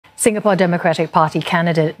Singapore Democratic Party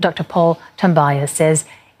candidate Dr. Paul Tambyah says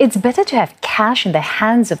it's better to have cash in the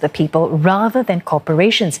hands of the people rather than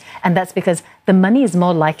corporations. And that's because the money is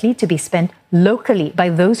more likely to be spent locally by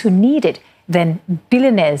those who need it than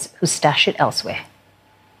billionaires who stash it elsewhere.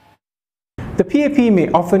 The PAP may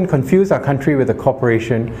often confuse our country with a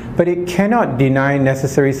corporation, but it cannot deny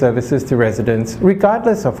necessary services to residents,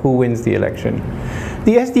 regardless of who wins the election.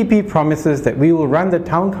 The SDP promises that we will run the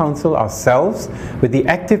town council ourselves with the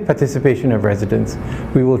active participation of residents.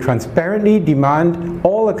 We will transparently demand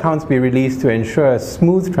all accounts be released to ensure a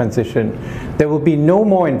smooth transition. There will be no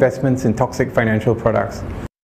more investments in toxic financial products.